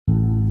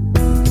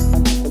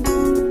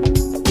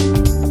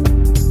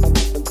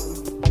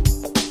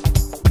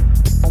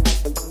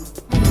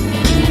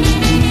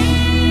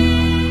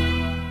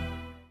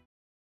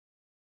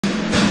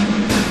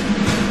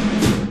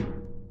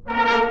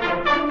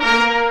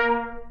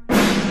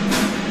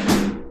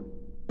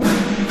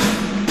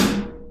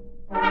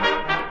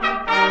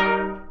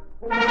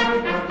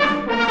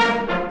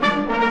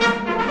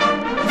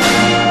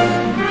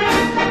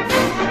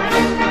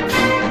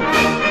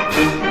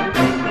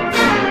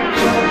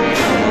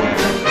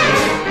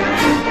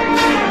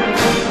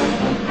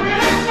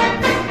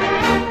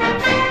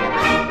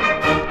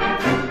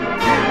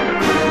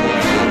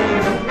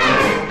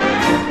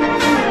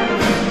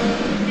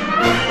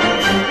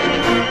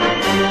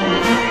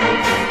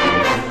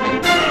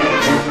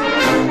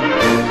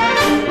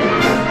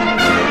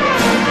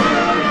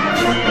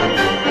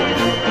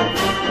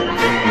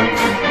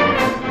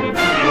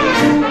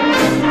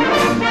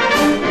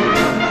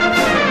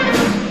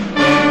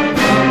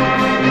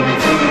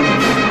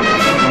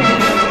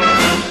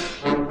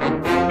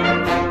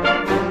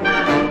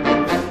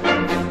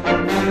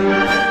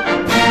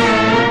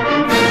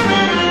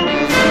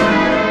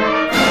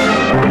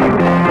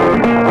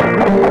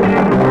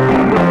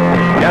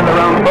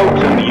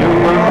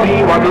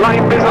what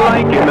life is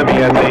like in the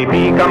B.S.A.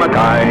 Kum A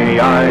Kye,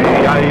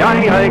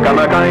 Kum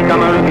A Kye,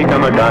 Kum A Rookie,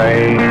 Kum A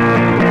Kye.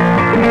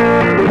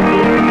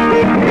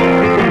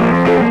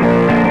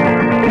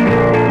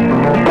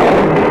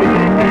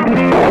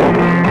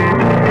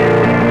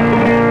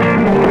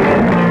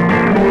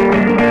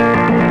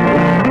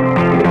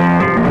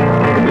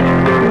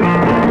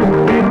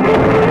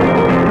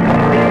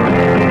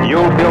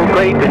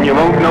 And you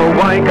won't know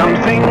why. Come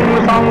sing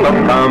the song of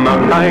Kum A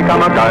Kye,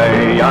 Kum A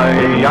Kye,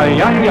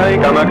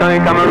 Kum A Kye,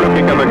 Kum A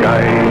Rookie, Kum A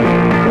Kye.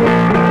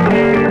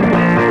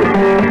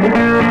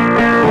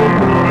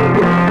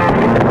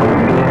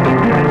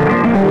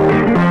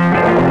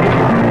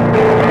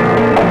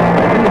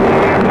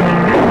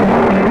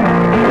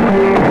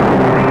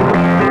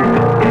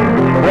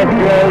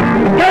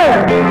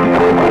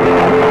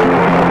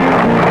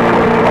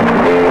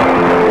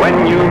 When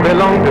you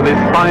belong to this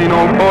fine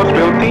old force,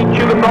 we'll teach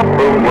you the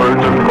proper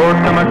words, of course.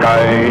 Kum A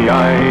Kye,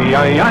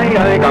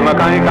 Kum A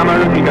Kye, Kum A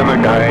Rookie, Kum A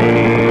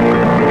Kye.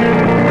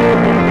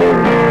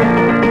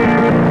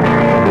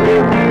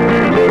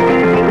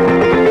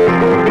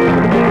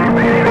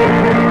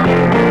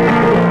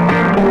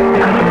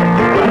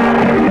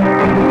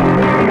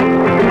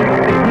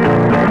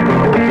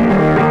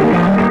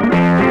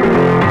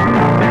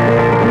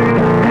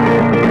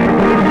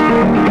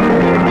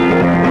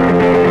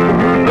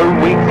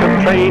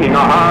 Training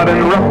are hard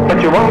and rough,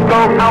 but you won't go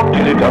out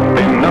till you're tough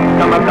enough.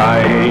 Kum A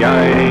Kye,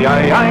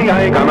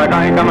 Kum A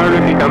Kye, Kum A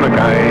Rookie, Kum A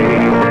Kye.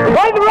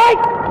 Right,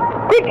 right,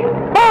 quick,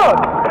 forward,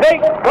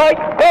 take right,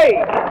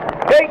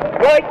 take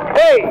right,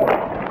 take.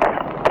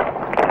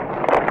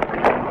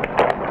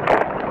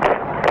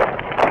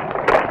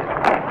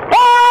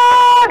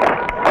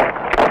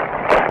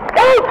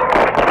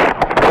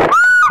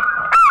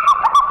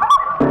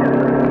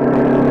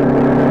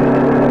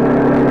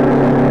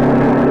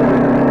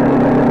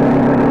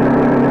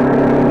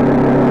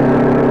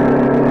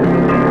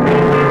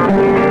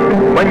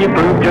 When you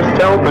prove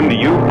yourself and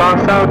you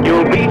pass out,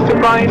 you'll be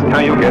surprised how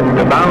you get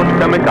about.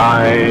 Kum A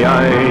Kye,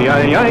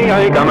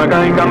 Kum A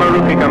Kye, Kum A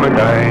Rookie, Kum A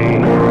Kye.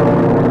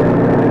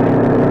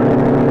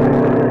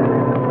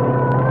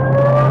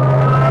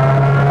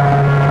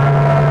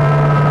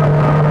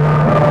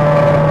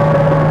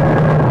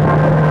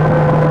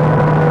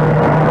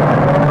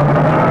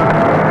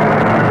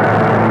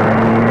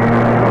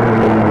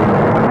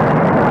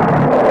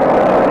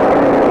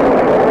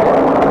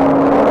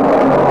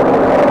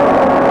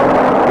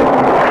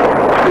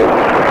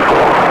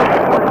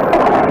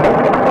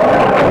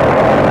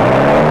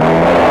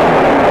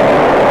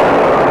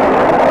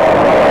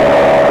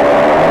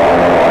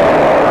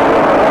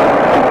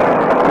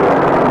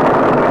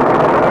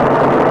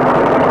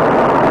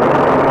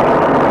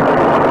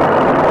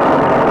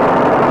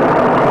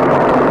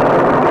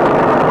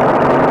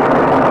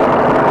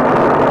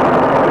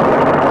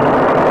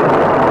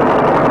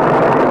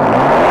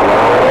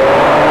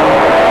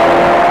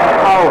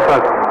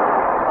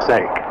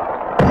 Sake.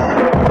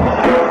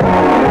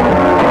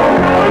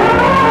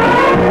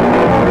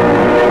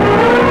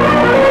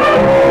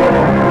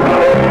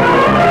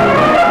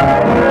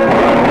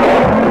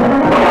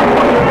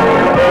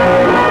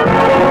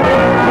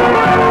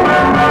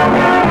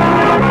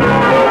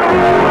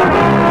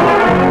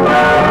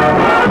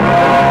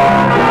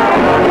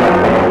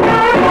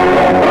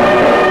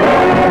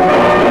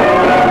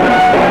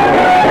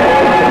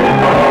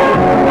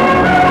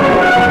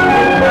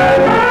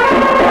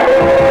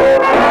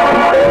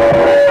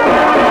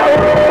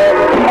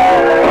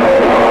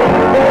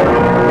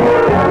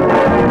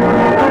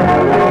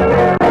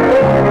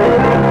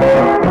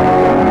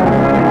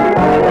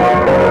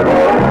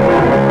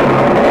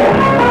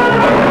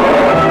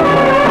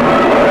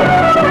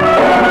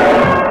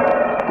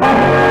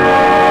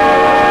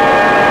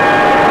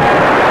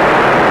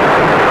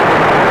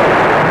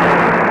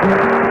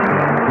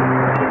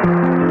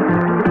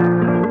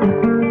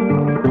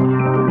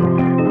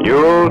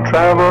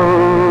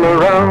 Travel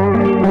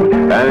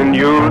around and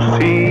you'll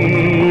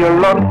see a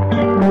lot.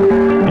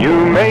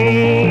 You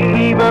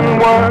may even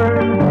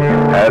work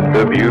at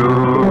the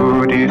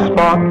beauty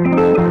spot.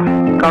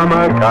 Kum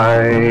A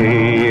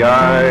Kye,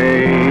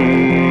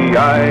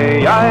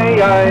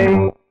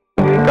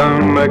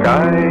 Kum A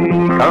Kye,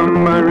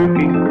 Kum A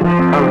Rookie,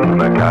 Kum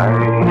A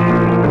Kye.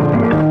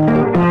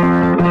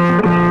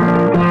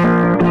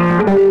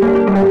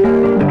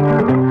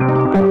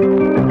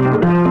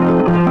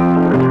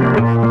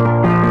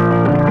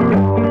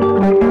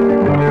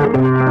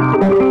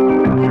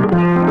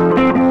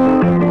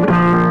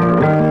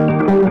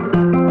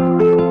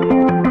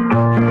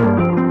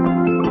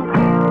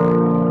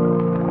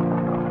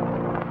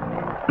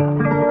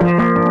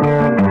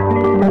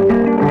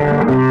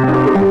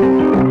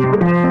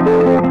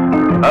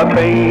 A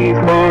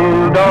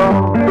faithful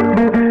dog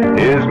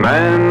is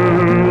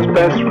man's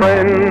best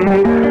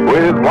friend.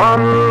 With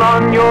one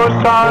on your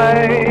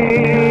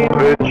side,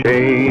 the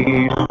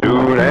chase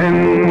soon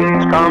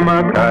ends. Kum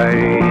A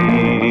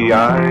Kye,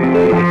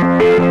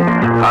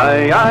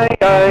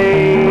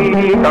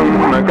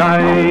 Kum A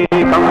Kye,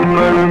 Kum A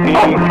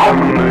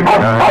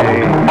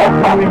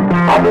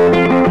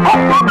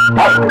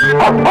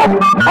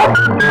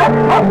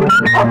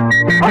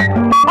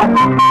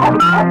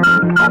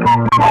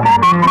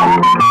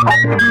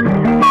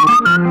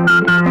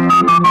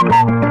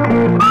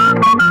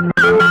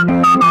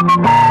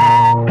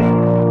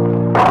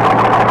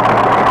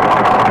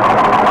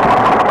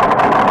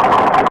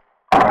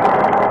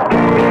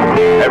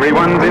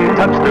Everyone's in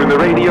touch through the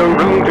radio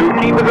room to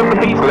keep us of the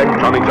peace.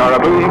 Electronics are a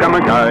boon. Kum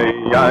A Kye,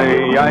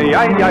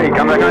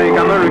 Kum A Kye,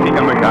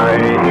 Kum A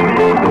Kye.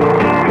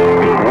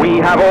 We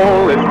have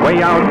all this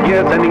way out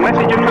here, sending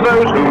messages to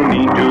those who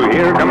need to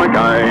hear. Kum A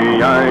Kye,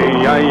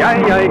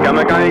 Kum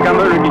A Kye, Kum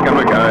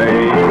A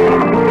Kye.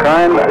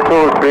 Prime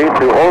Salisbury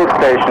to all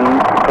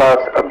stations plus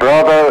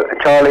Bravo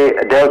Charlie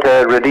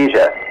Delta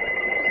Rhodesia.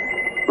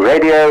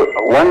 Radio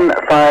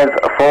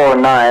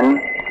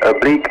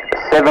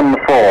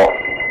 1549/74.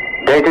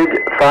 Dated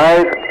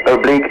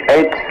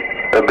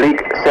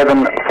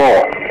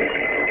 5/8/74.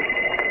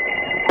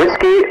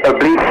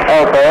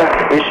 Whiskey/Alpha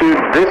issued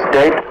this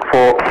date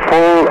for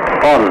fall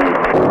on.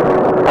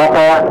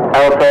 Papa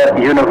Alpha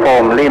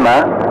Uniform Lima,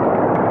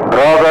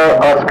 Bravo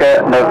Oscar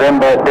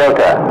November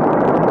Delta.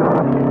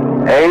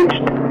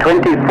 Aged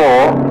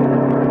 24,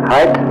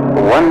 height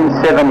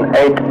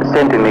 178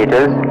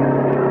 centimeters,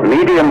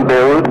 medium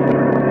build,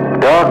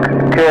 dark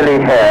curly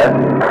hair,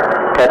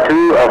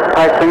 tattoo of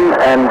python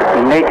and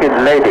naked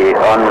lady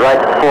on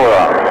right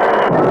forearm.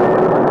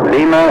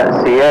 Lima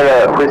Sierra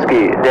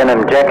Whiskey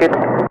denim jacket,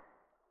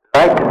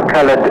 light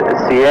colored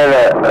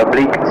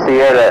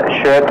Sierra/Sierra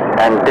shirt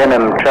and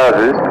denim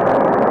trousers.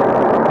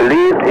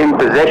 Believed in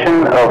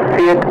possession of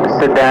Fiat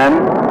sedan,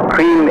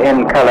 cream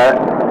in color,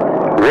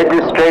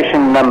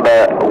 registration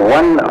number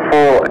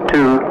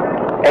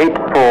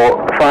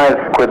 142845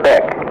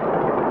 Quebec.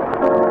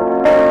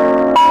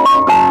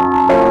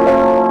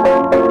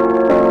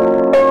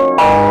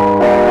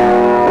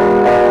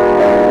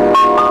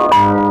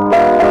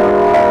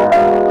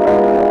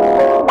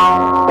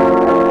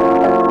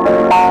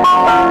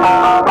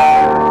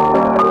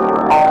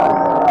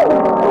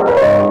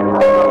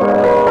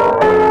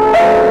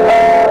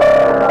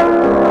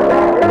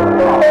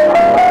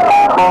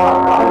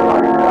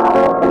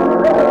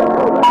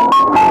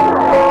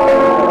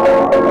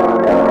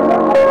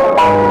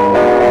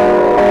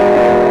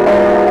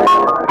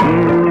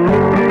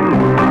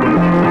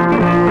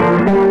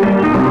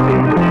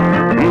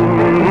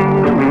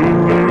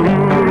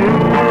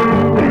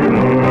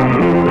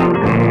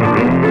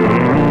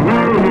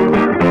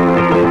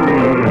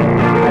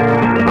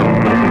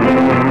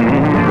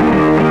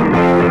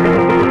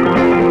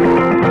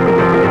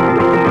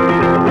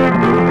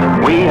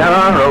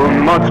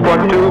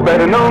 Sport 2,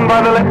 better known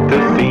by the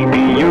letter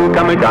CPU.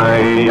 Kum A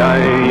Kye,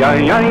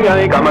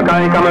 Kum A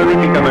Kye, Kum A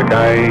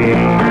Kye.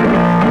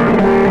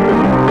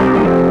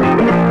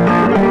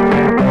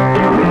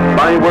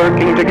 By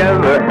working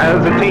together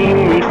as a team,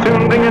 we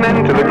soon bring an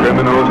end to the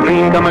criminal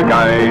stream. Kum A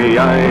Kye,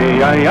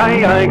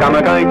 Kum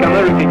A Kye, Kum A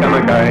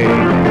Kye.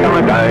 Kum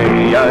A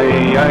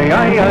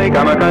Kye,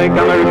 Kum A Kye,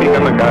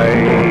 Kum A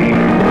Kye.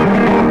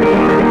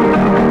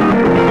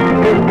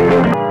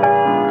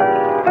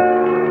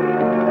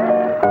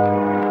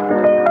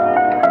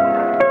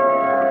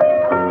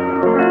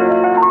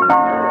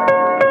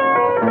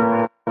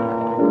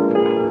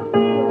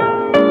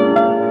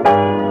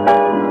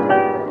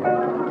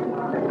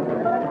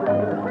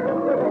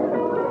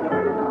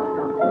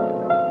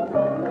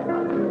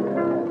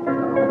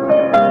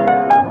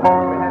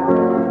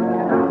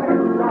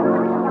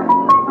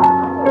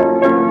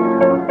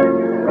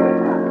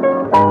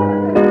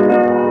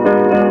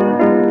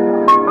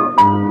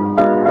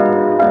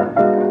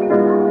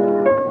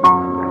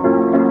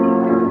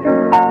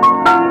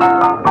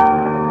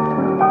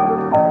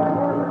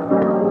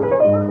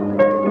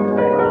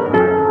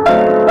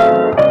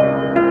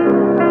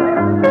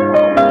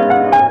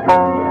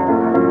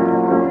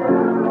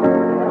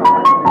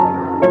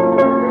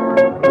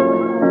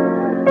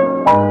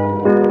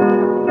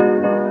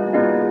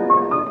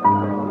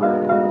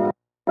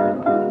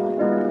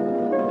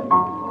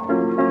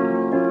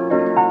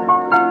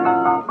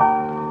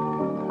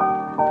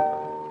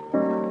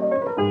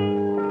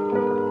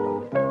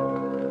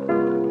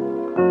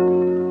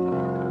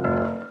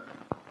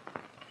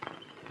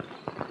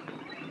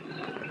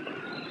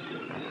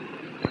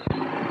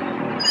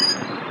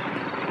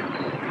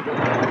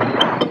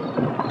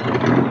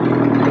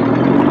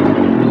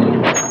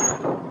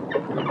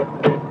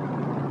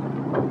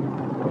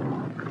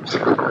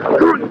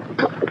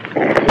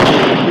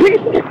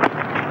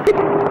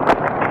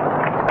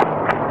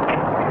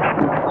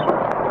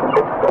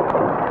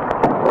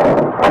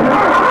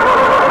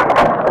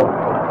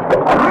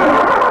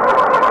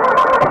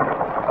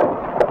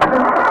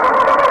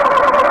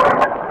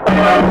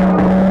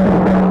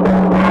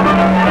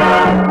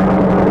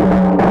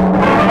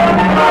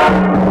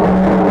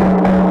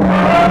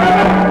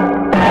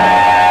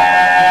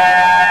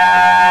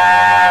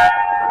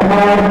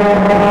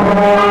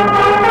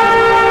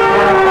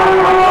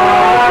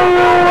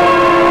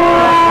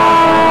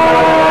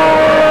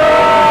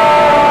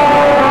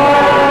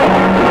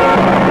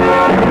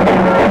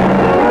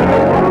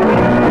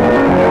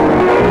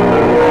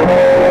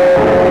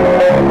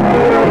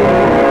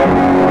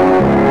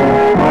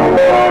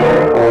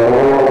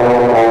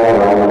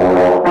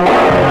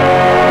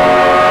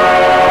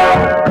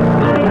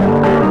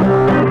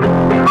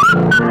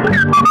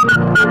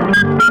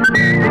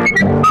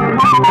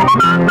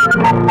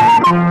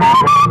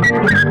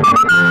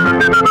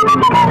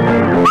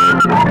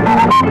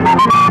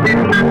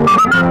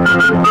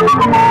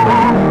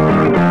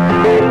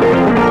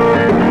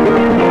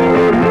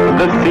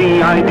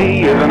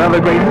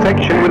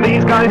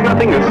 eyes,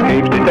 nothing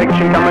escapes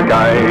detection. Kum A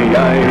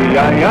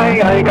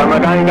Kye, Kum A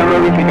Kye,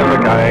 Kum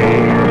A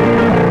Kye.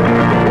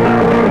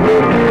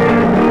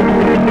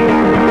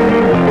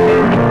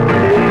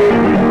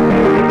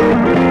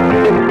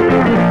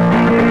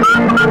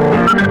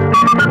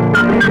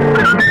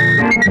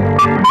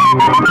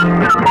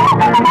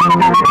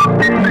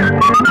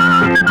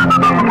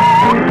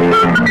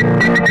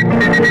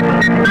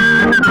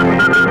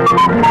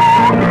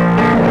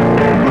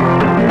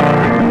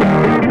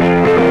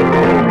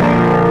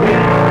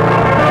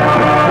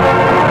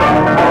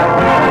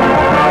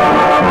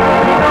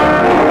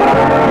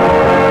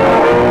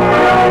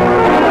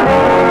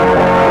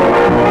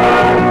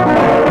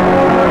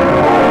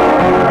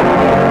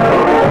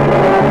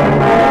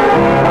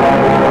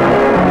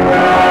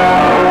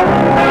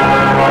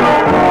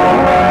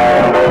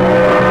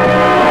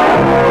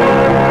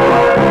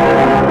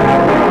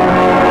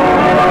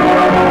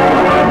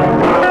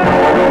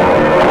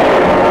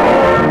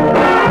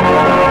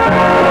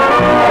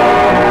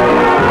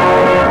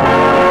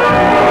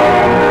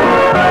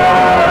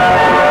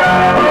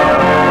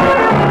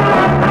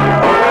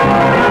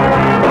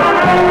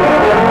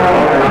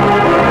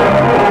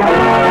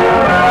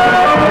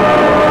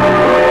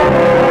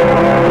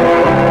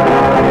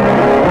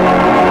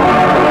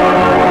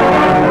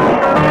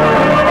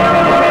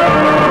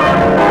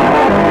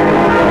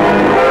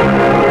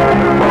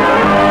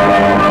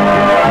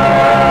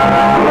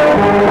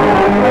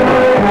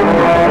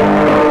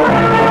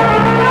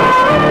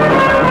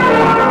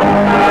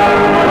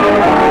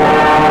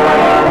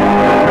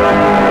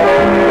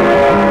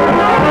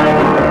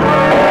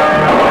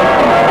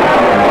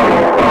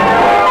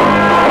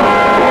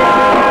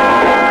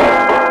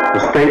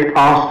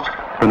 Asked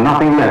for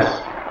nothing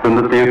less than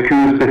that the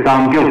accused be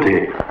found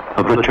guilty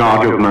of the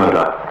charge of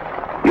murder.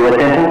 You are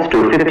sentenced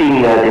to 15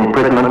 years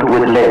imprisonment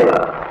with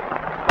labour.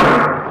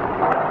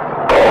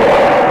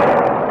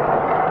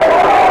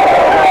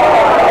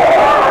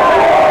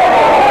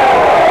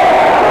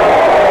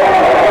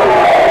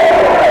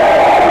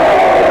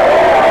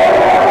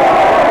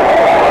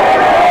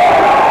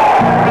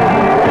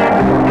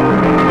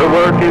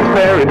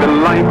 The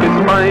life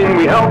is fine,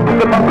 we help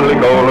the public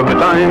all of the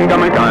time.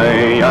 Kum A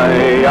Kye,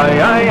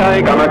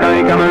 Kum A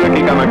Kye,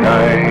 Kum A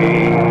Kye.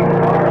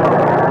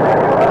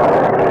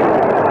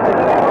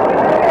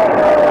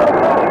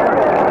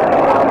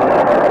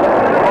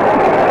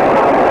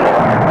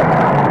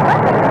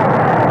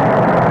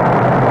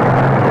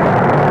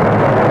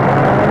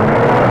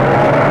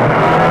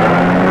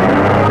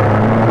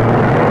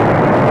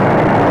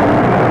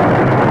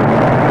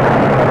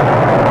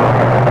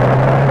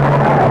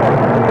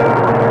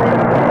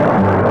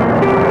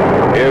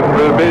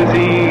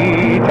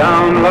 Busy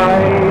town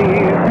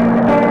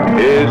life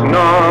is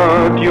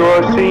not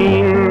your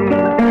scene.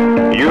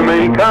 You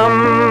may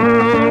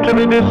come to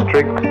the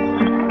district,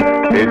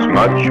 it's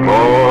much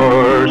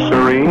more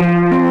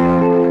serene.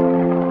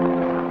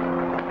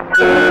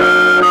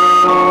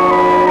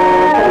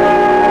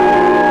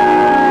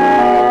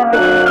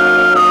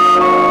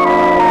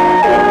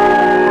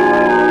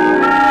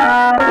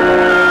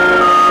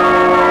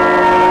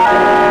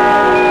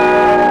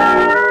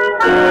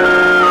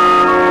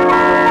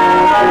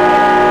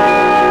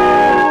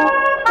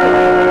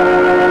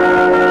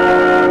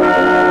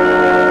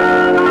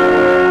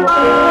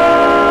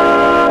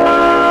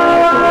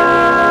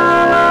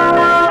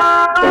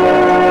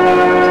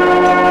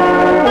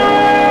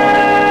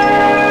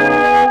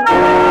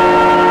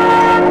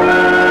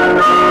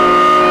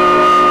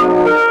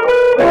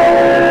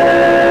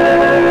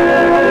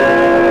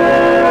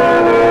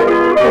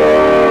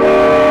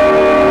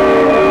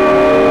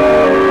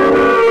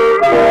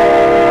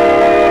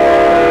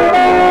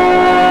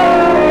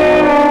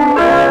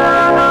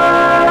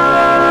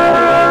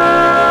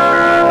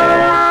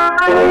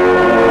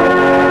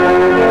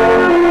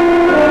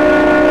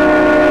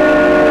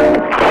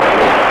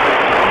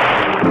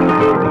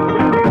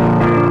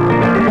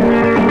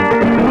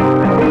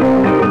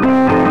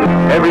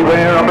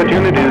 Everywhere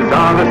opportunities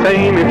are the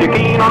same. If you're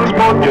keen on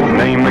sport, just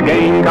name the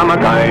game. Kum A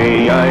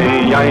Kye,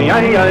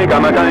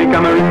 Kum A Kye,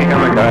 Kum A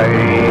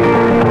Kye.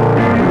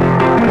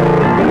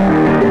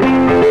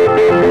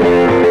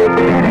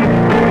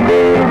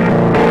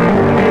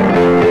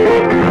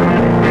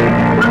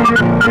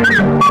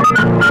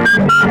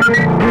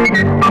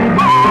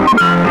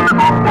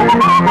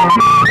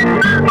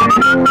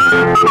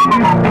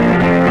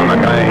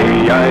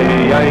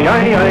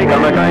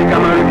 Kum A Kye,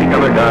 Kum A Kye,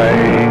 Kum A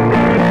Kye.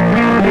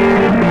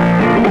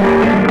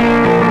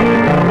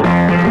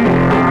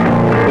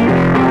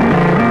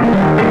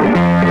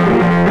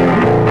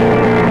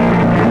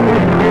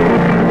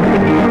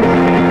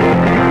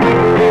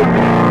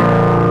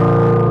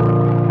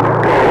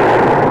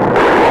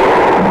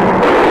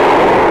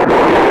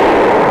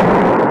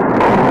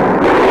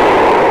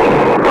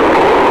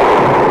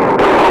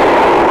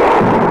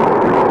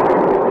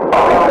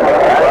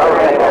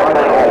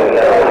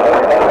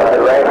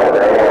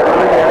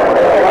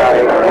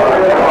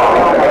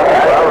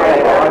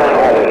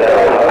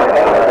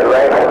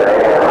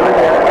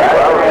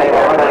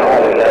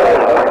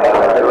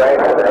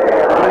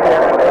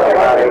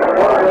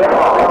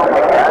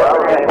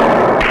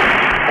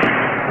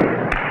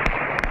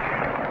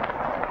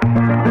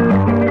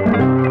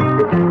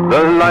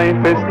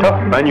 life is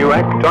tough and you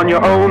act on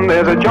your own,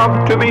 there's a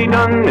job to be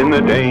done in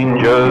the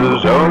danger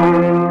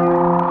zone.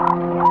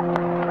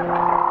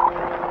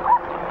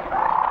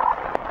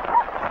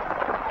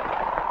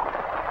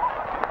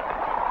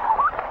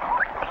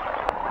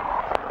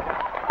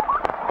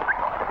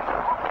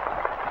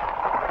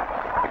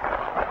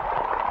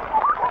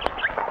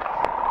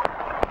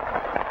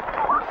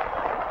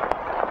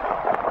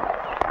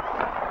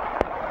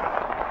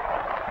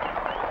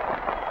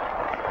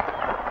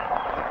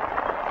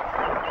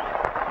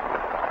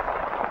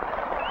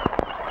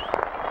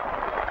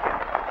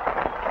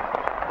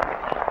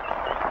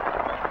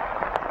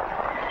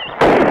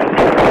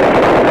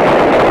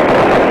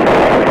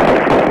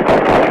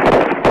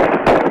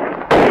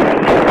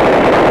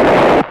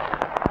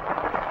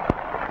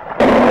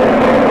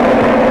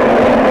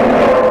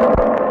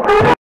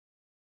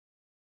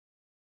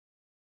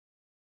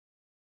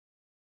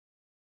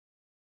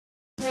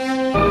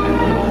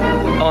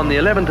 On the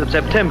 11th of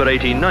September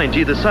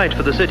 1890, the site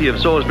for the city of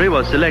Salisbury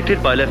was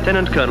selected by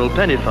Lieutenant Colonel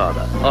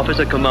Pennyfather,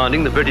 officer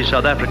commanding the British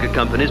South Africa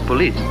Company's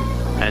police.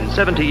 And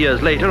 70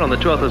 years later, on the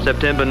 12th of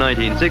September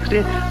 1960,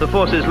 the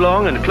force's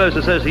long and close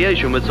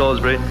association with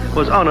Salisbury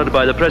was honoured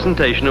by the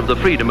presentation of the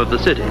freedom of the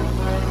city.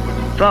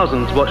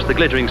 Thousands watched the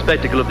glittering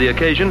spectacle of the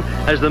occasion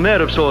as the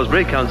Mayor of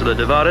Salisbury, Councillor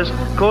de Vares,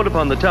 called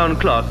upon the town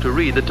clerk to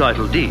read the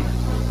title deed.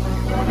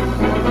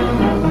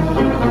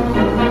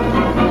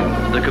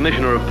 The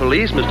Commissioner of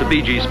Police, Mr.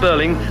 B.G.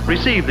 Spurling,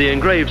 received the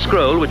engraved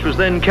scroll, which was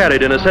then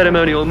carried in a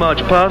ceremonial march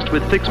past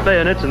with fixed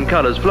bayonets and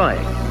colours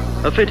flying.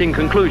 A fitting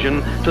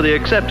conclusion to the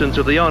acceptance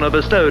of the honour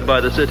bestowed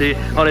by the city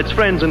on its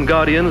friends and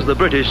guardians, the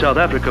British South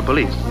Africa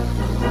Police.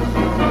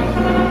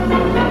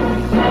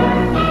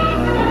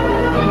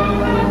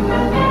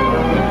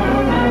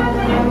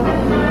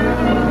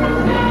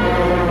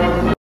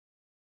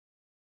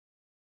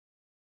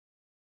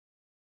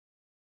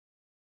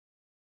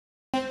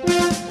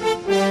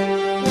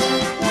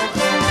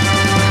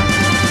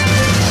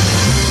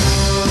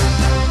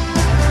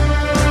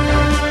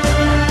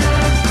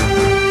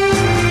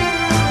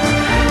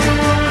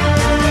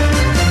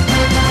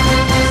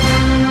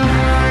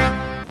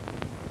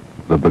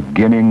 The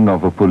beginning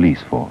of a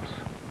police force.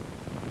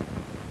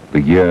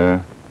 The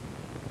year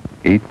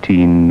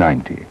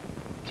 1890.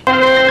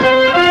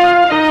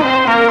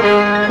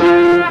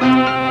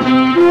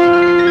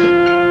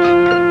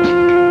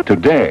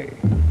 Today,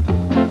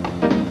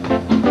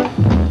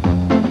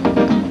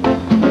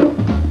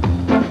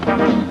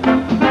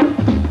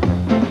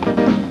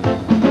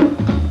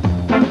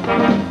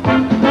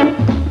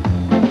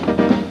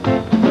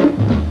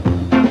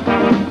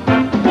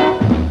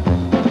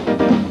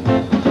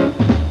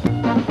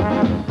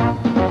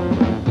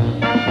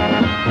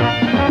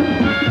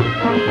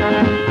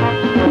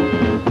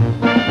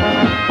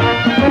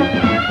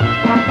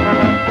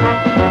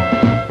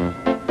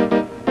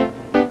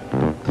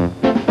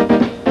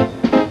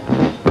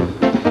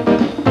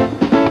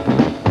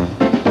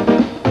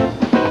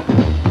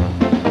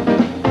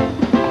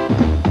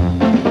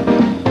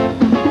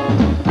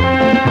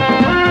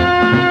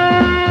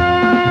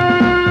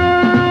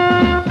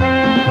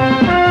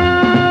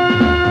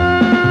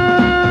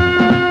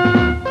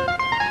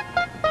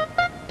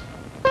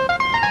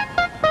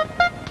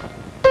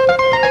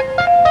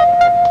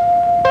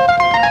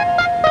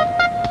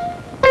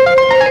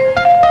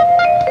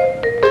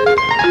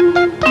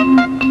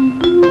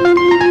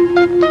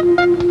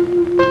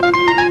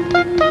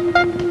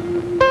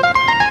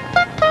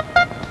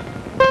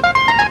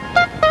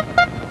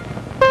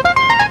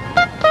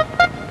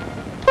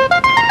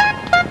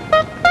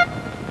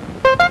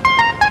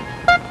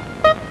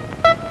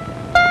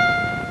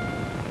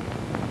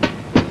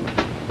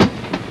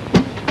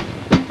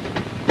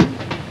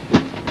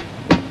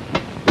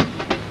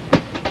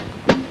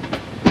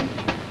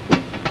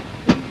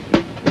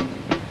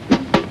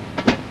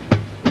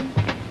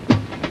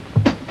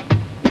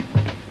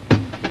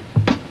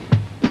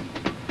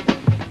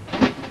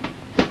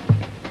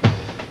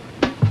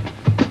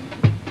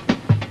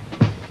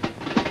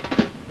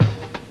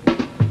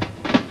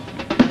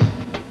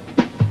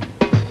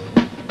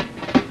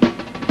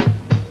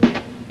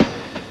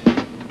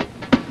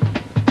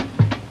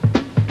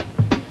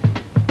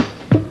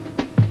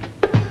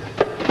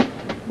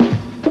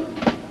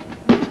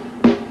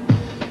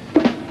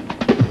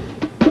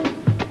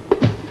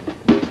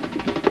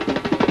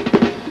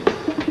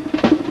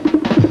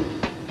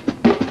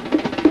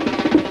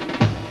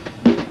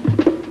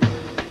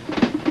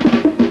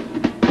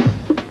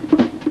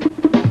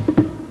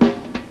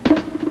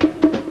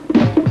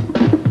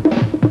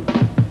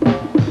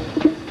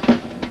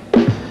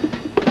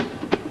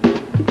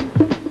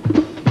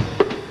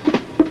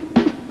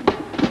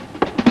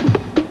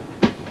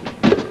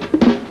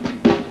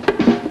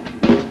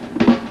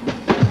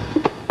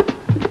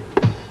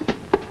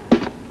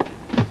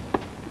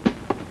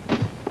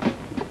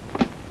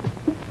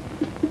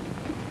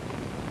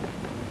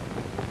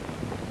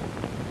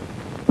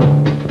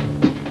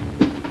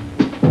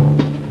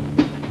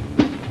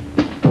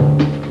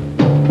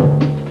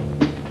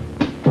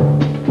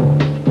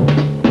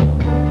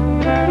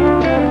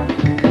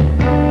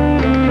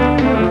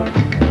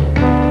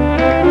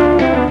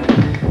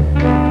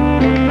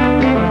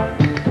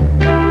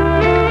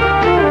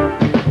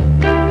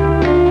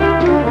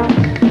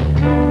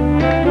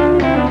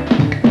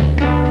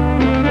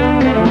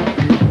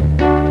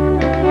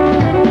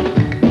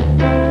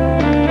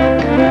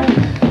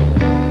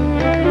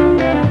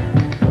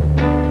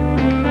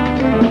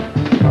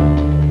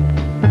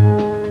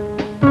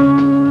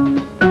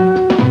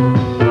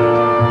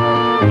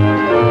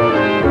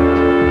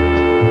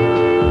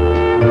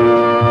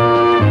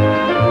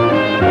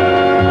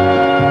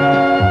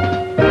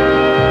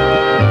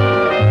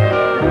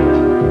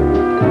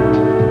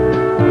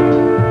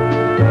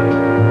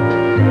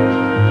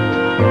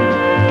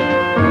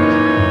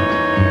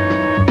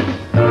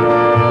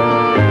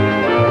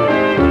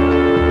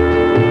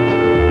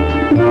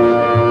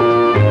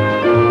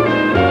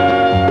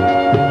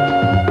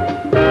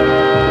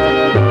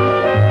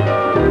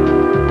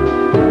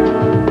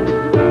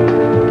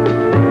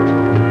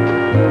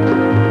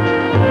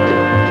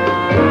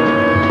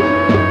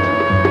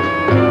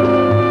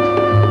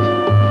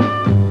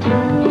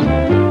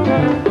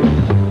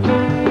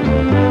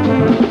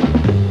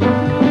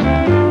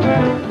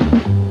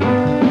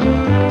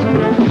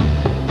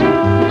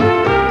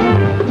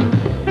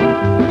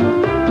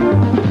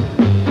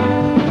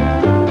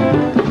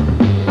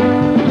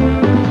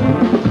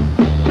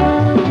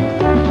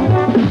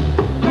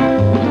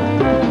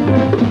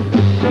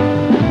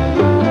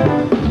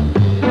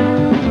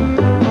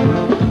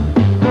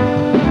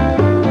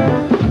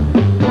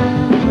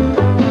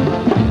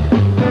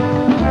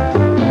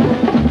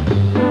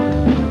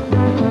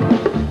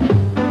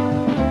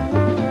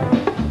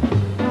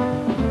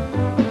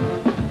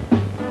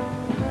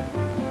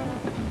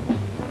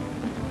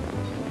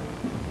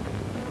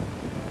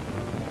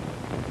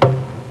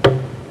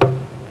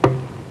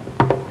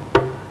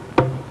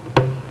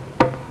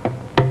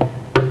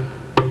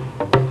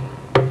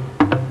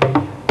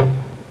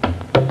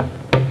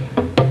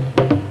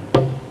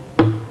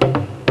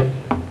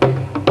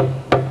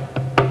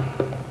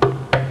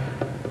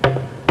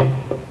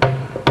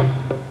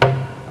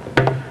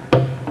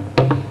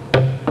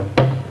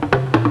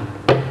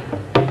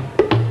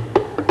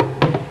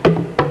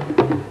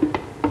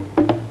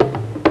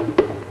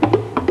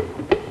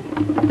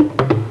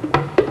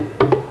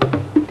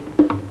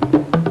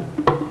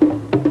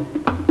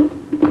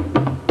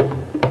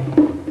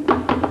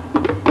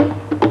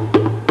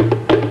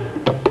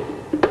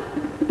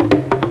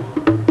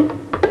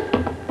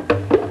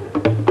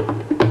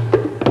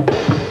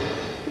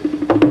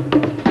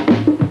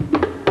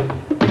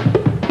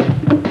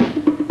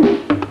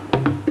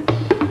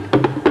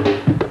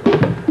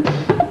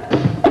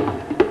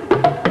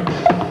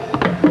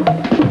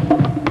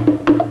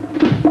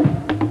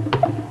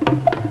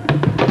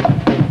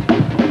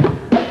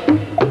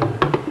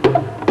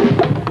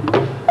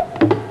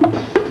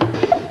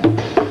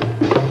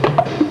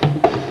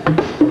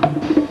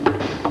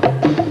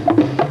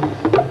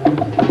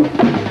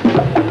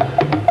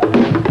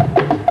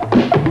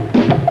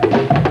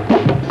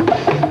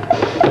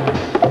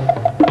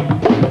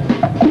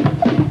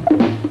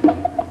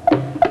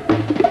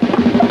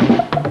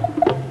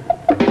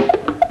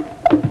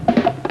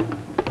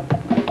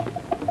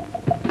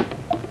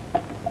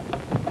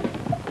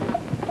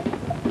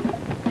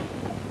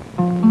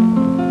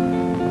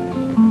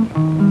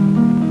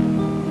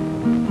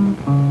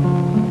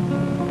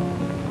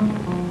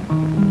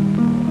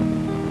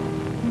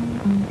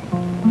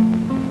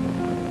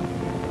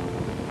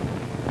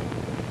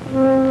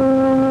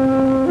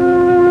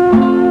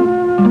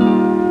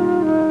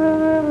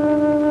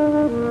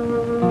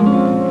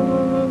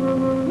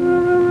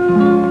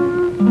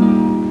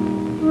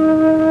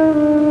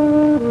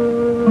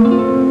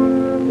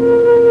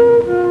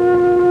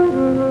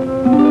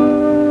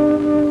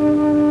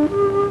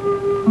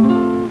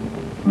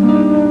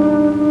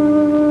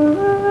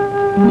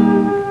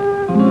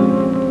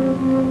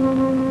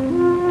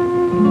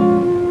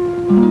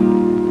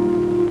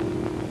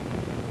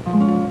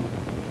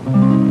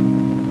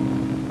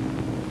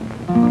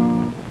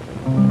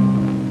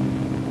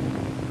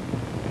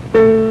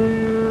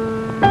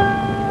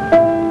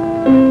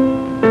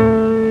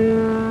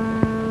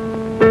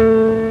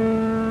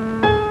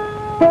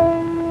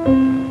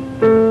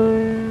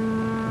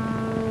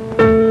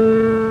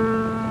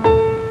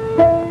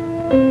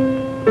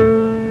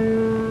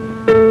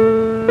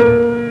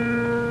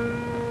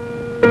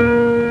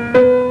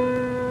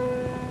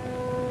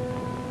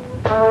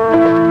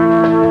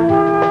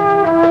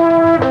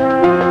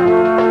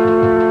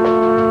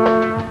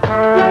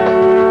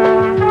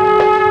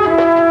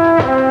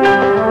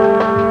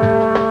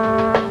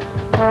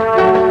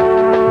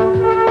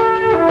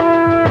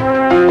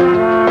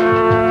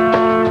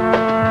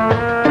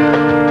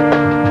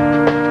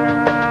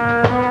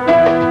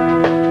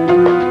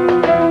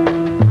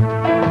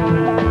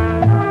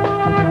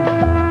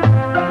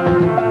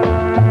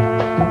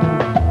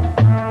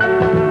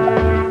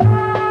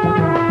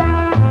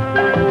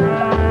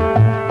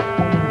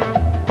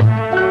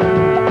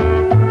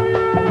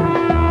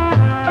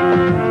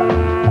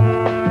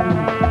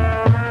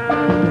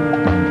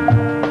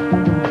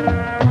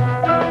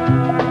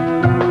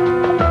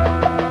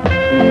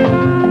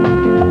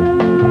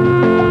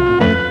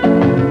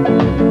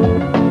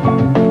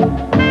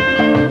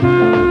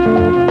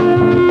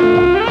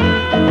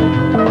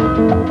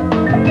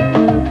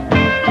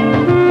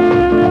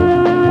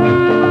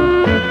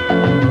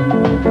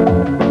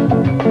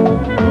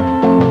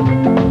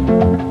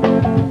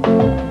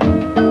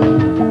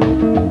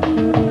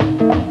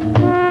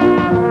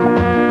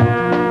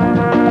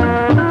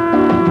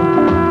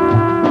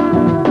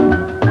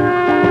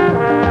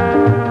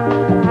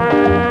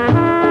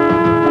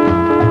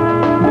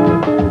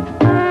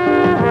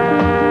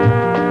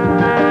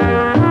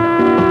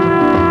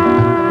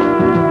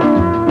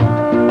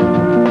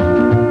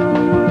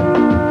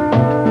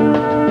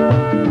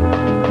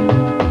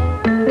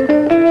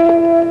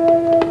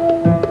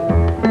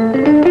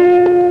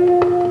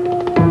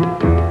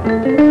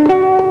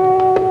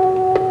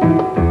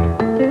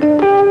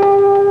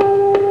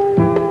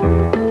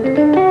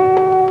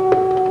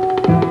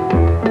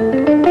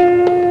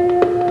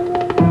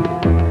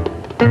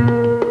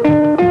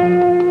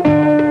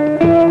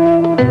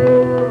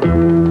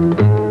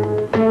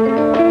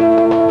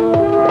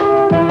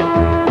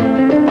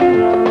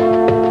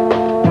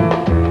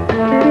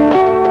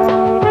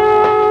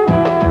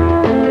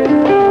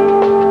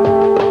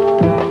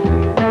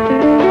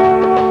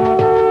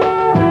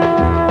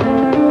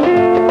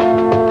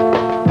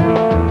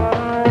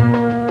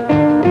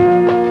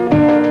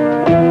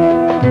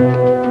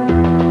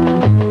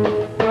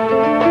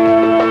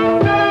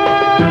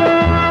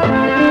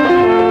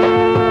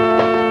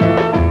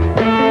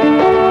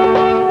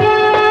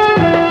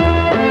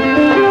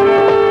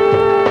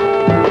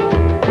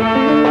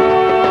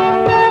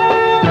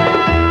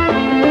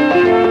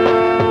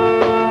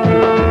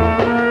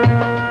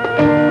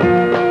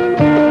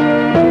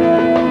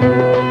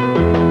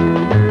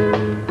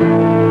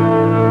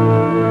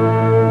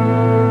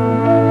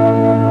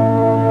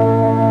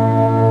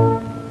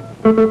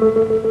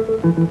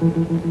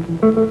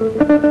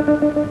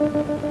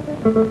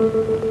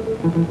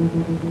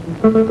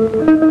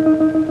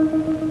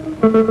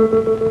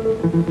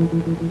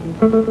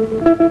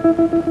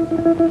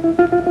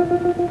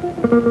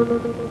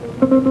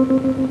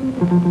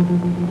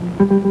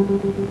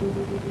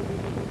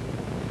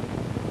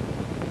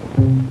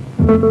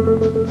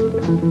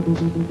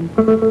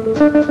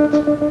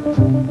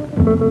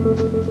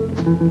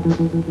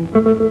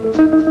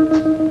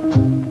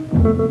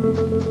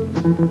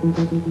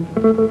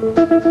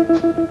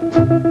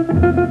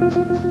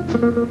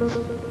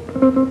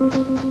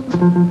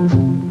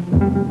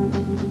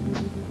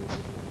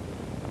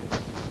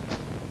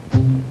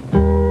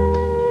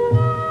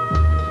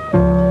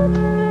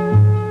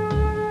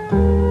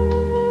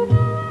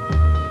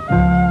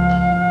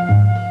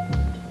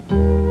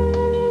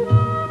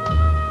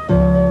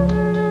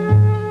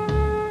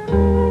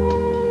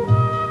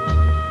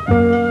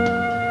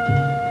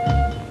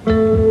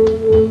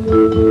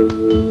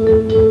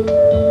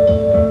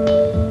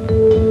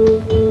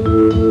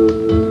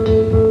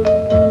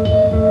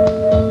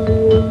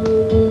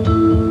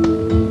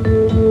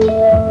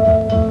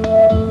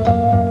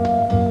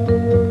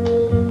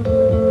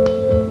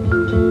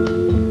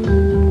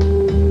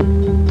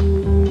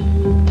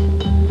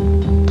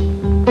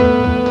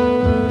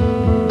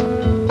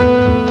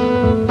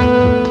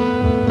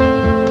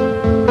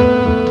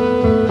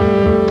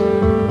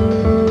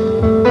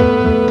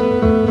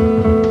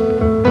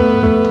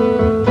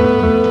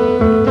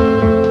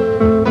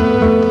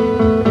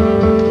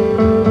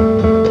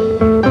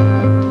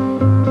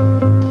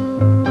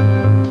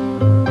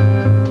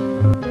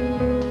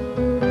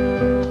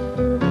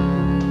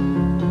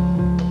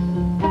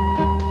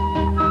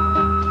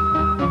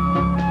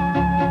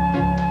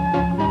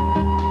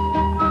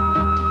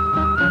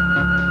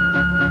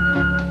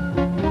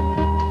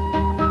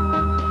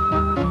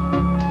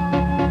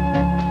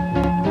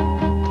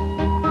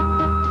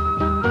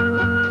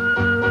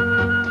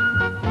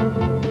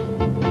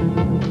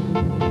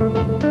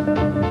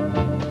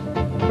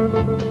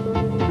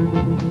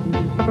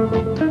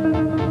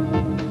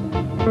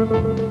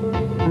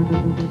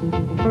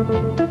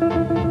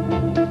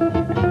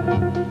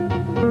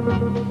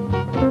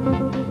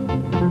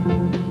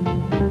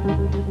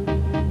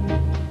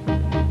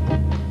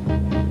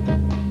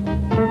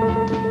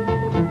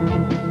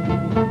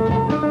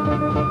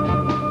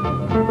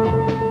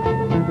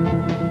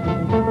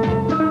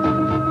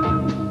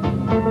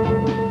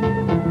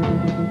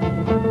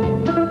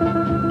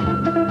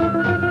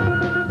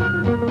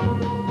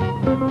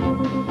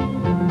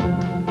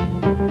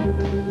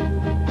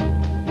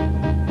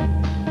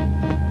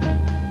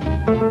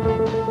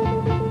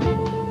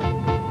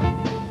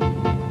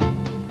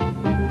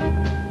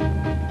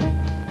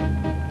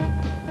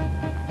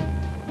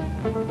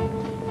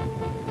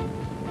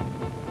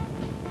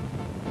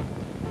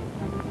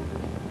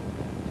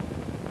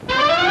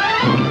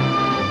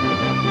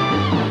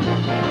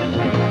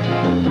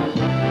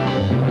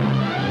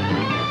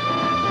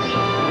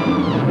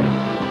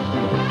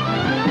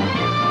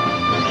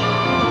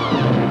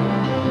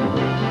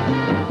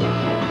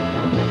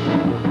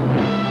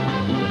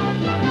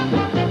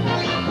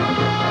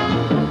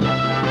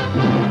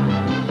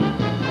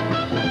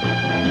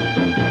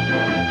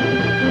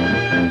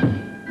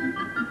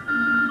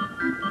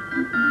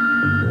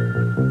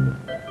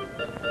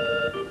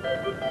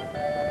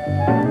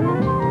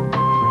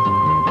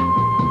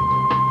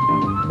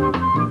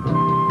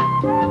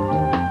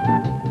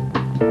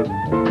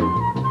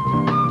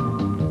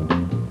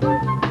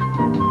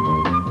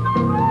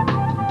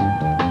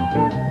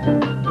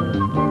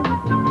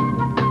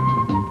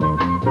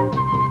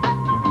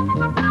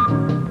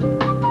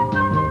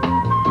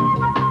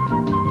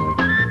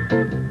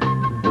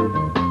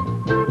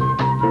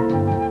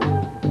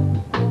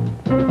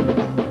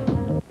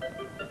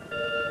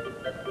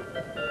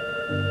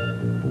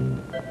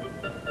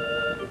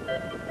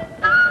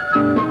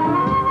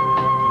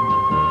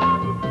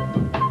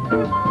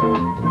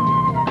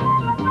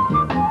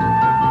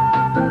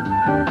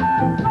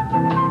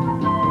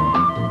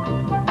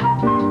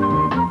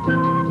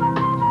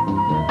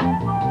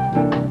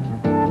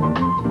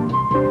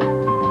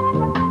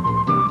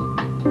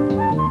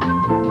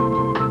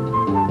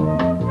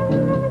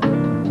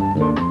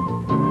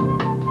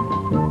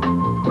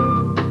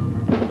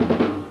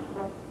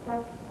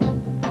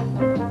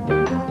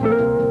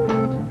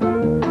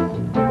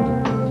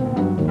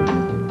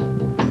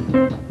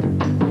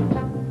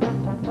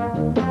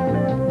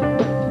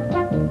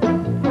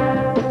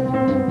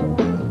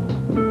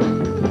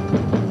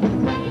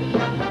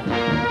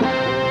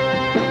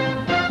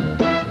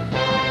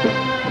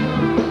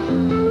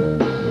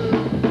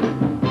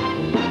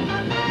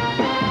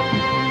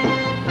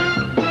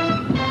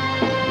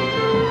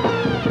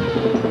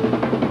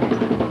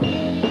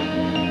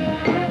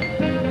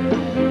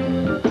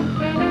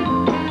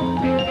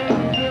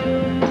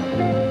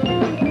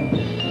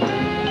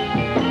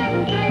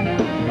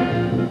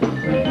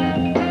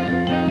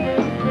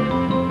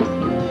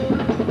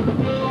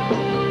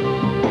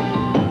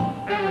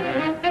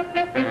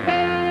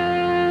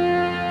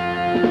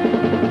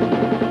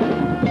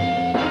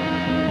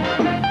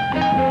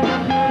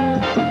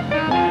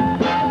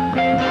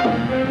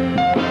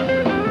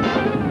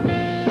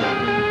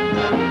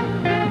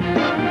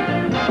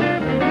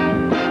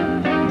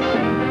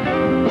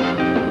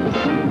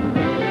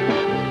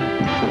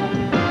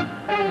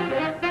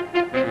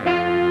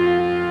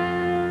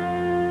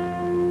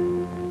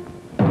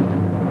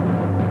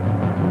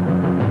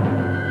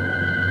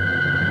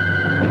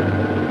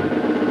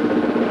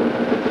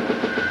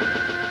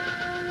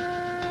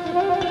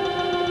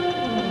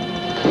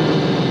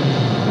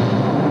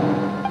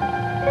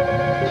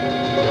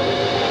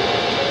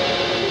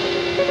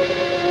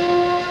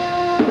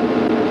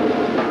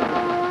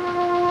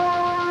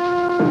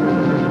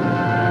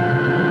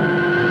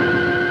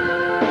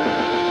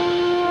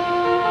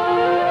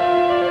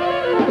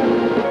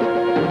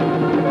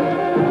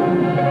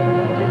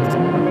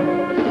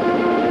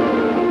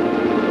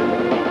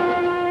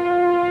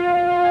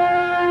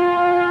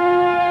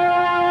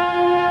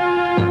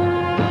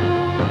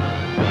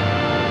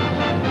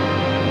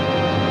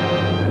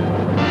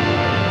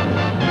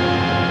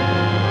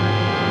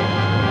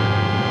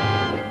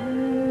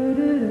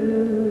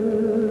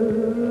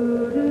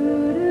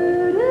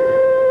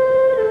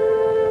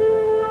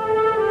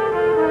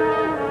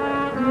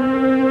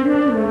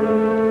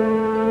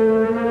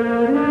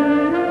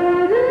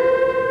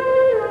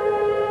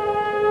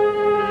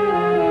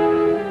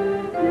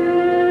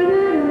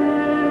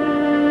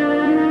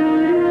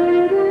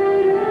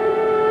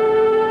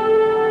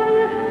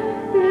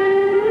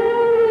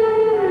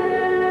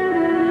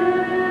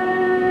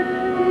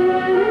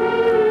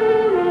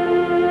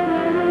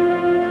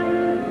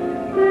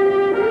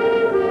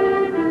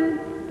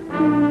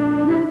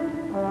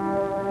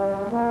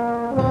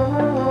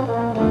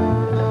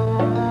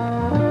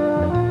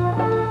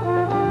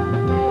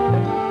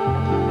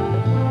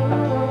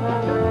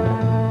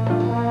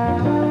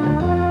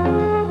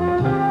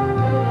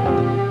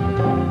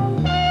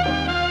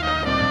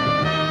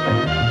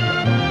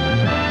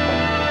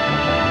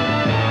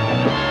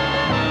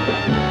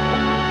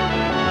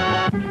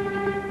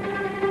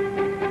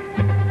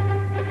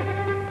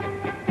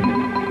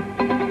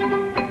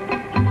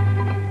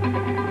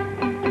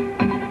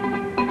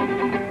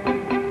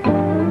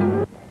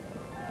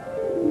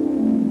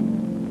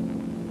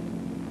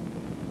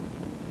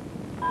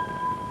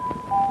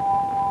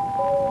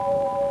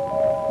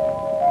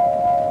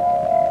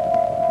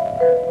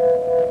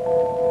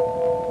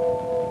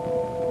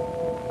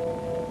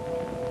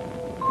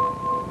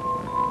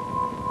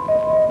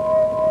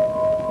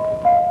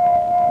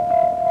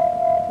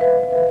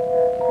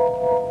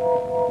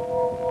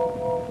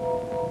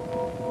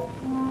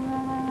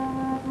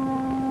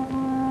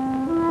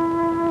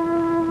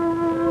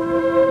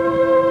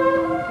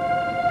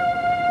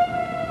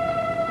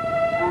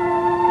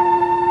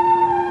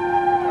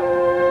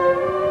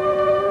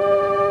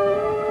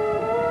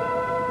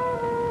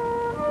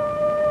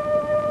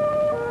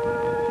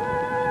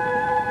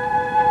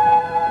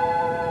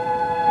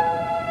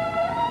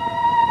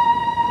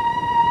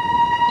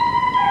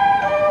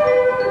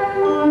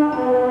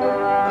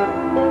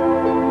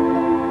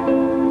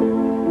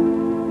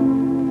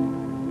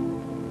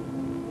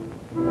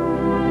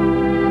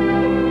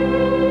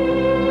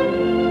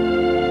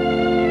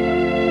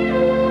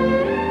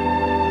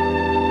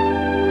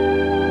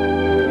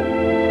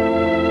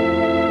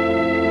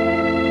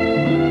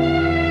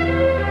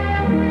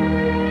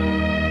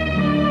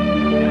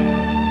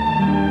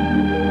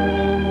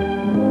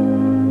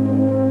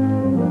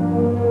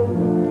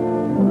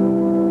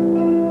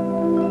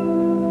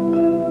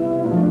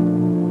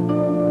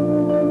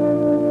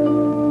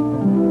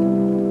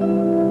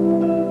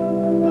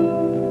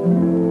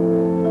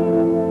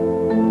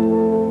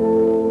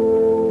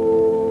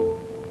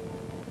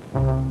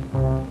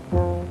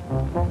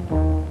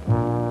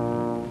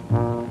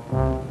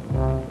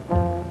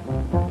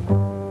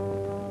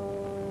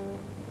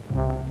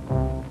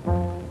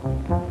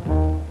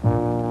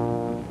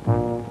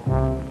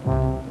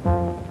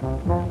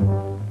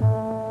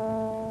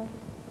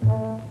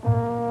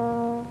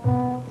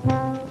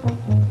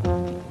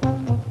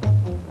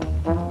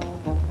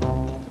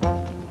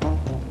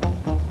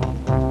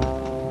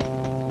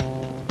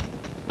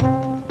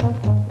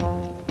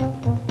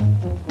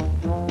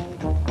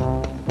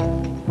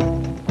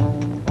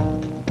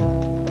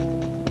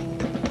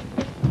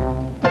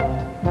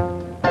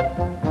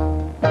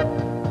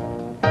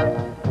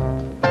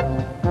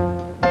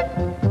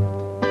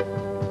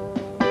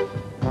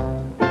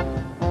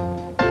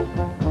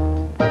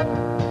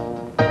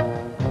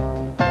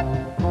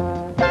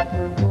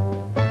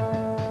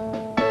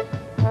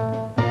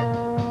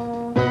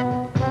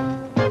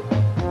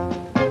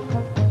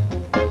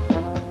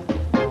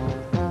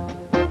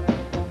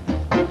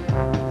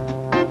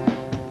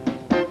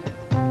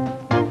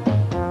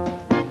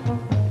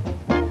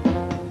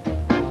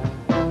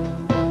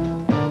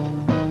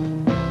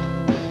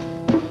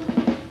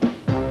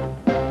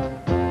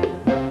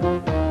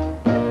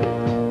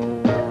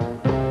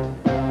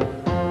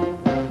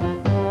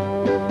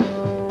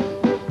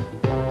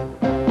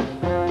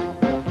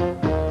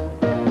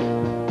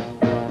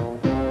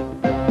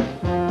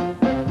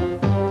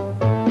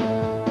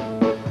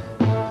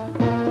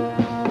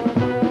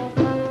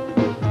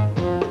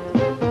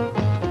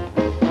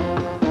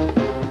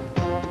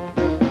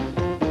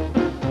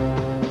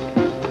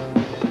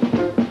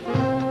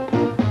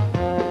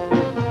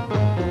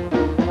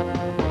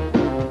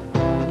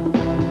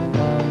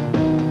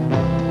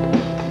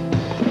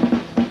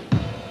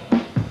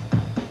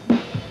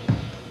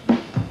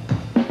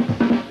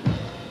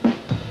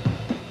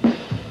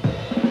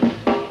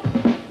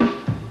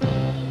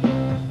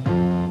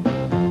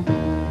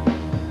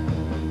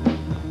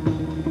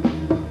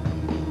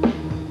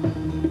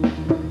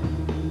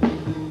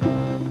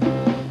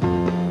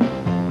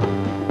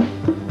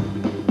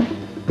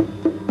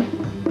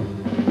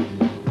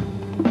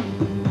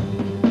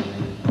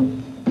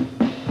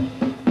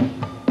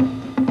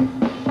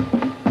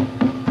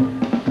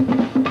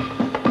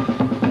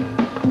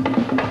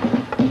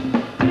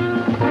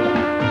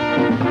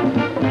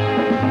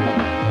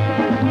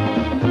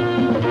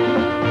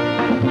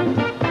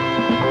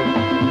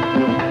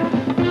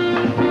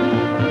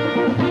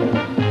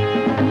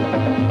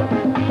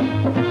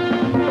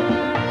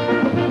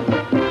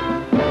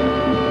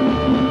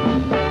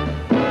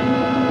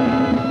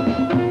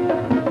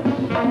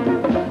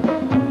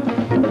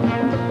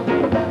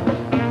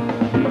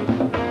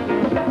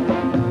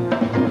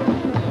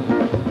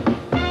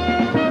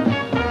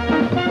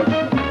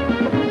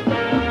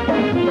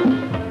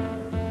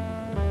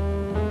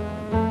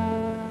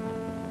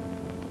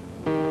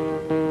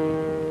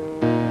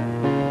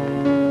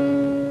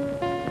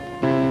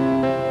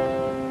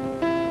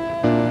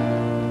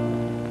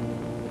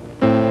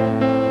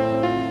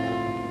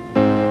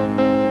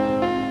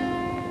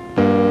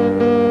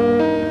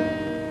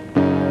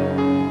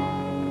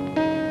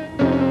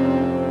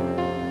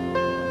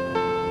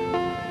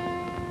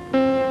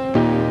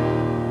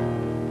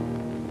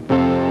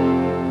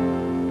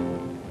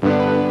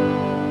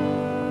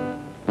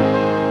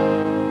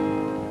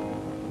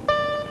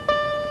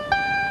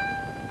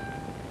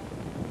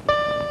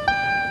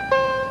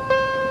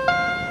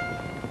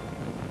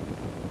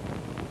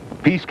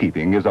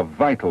 Peacekeeping is a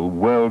vital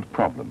world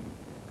problem.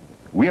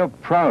 We are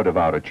proud of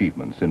our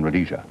achievements in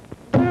Rhodesia.